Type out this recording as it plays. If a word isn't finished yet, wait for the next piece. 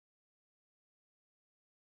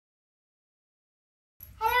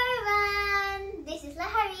is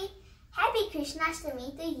Lahari. Happy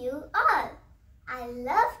Krishnastami to you all. I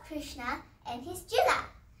love Krishna and his Jula.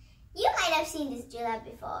 You might have seen this Jula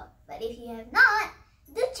before, but if you have not,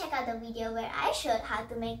 do check out the video where I showed how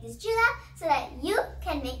to make this Jula so that you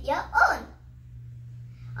can make your own.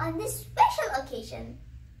 On this special occasion,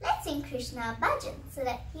 let's sing Krishna Bhagwan so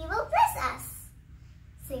that he will bless us.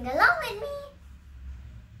 Sing along with me.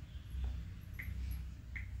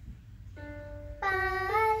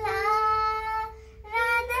 Bala,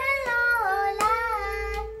 Radha Lola,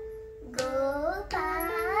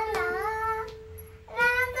 Gopala,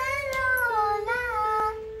 Radha Lola,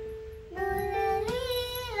 Murali,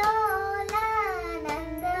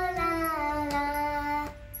 Nandalala,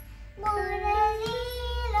 Murali,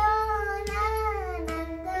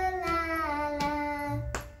 Nandalala,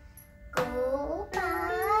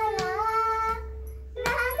 Gopala,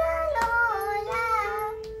 Radha Lola,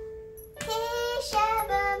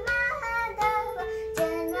 Keshava, Madhava,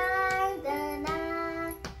 Janardhana,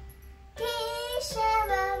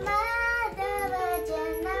 Keshava, Madhava,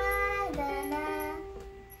 Janardhana,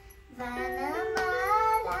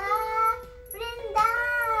 Vanamala,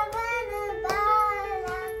 Brindavana,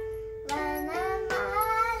 Bala,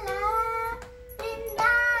 Vanamala,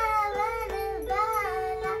 Brindavana,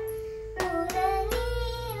 Bala, Murali,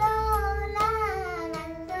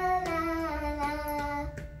 Nandalala,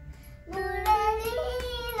 Murali,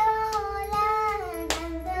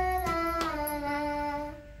 Nandalala.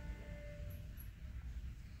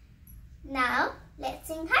 Now, let's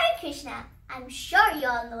sing Hare Krishna. I'm sure you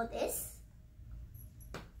all know this.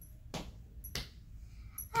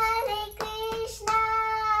 Hare Krishna,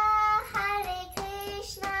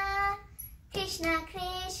 Krishna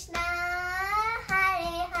Krishna,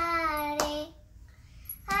 Hare Hare,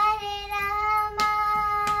 Hare Rama,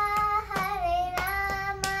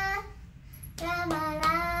 Rama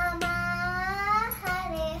Rama,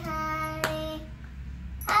 Hare Hare,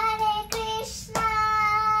 Hare Krishna,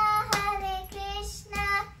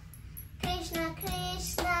 Krishna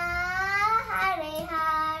Krishna, Hare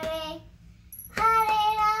Hare, Hare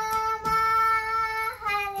Rama,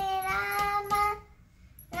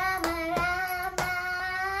 Rama Rama,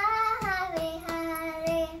 Hare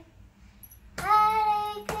Hare,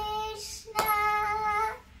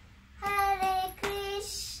 Hare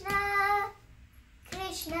Krishna,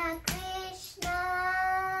 Krishna Krishna,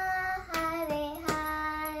 Hare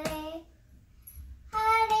Hare,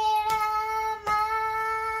 Hare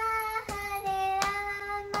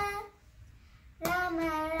Rama,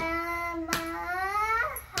 Rama Rama,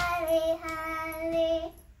 Hare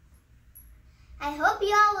Hare. I hope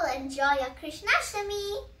you all will enjoy your Krishnastami.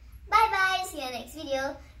 Bye bye. See you in the next video.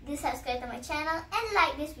 Do subscribe to my channel and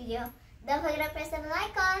like this video. Don't forget to press the bell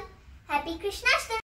icon. Happy Krishnastami.